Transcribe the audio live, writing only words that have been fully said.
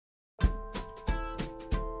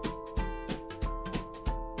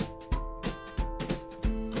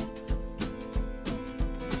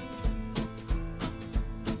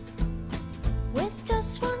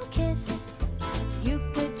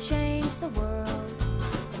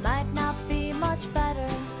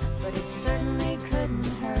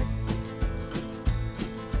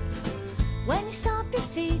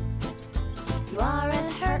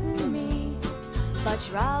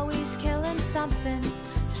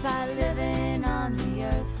by living on the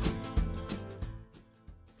earth.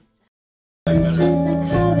 This is the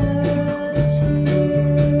color of a tear.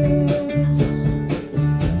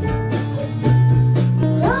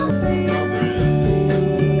 All for your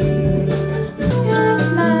breeze. You're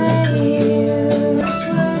my ears,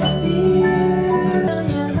 words beer.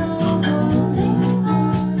 Yellow holding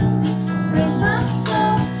on. Raise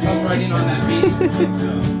myself to I was writing on that beat.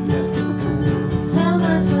 tell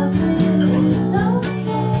myself it is okay.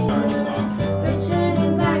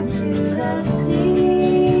 Returning back to the sea.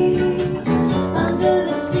 Under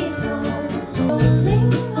the sea floor, holding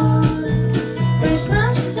on. Raise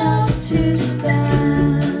myself to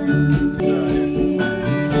stand.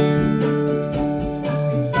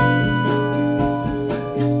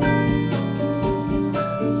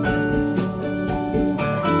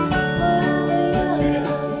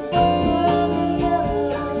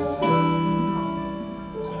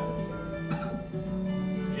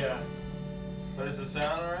 Yeah. But is the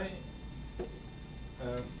sound alright?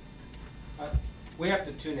 We have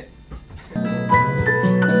to tune it.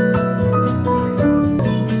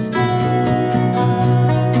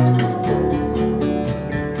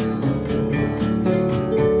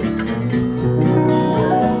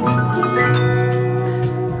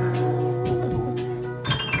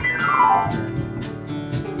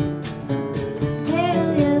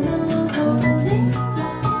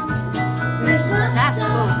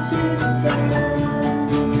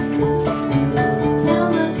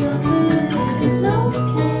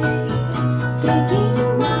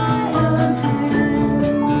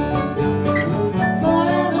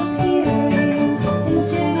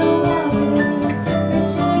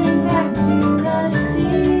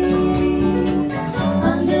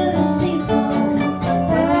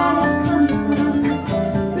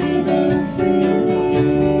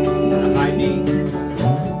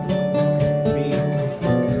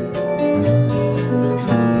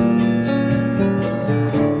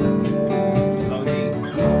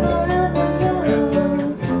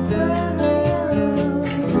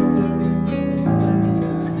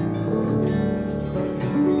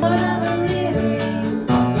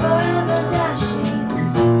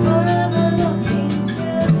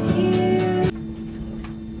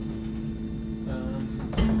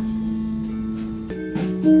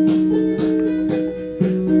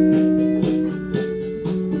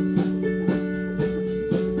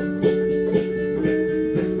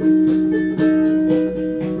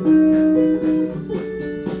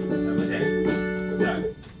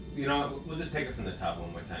 You know, we'll just take it from the top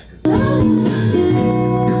one more time. Can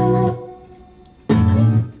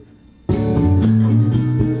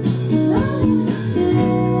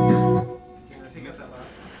I take out that loud?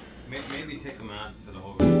 Maybe take them out for the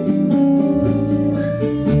whole.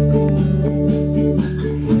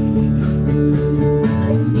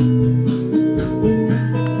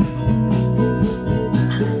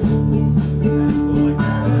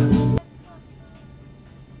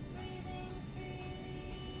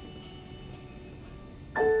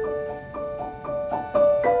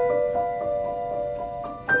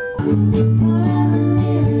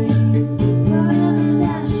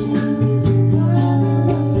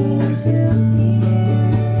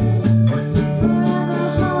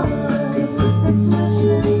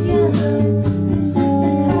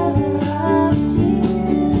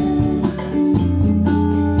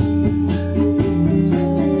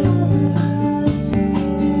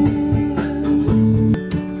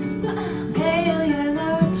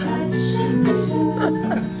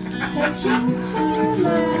 Touching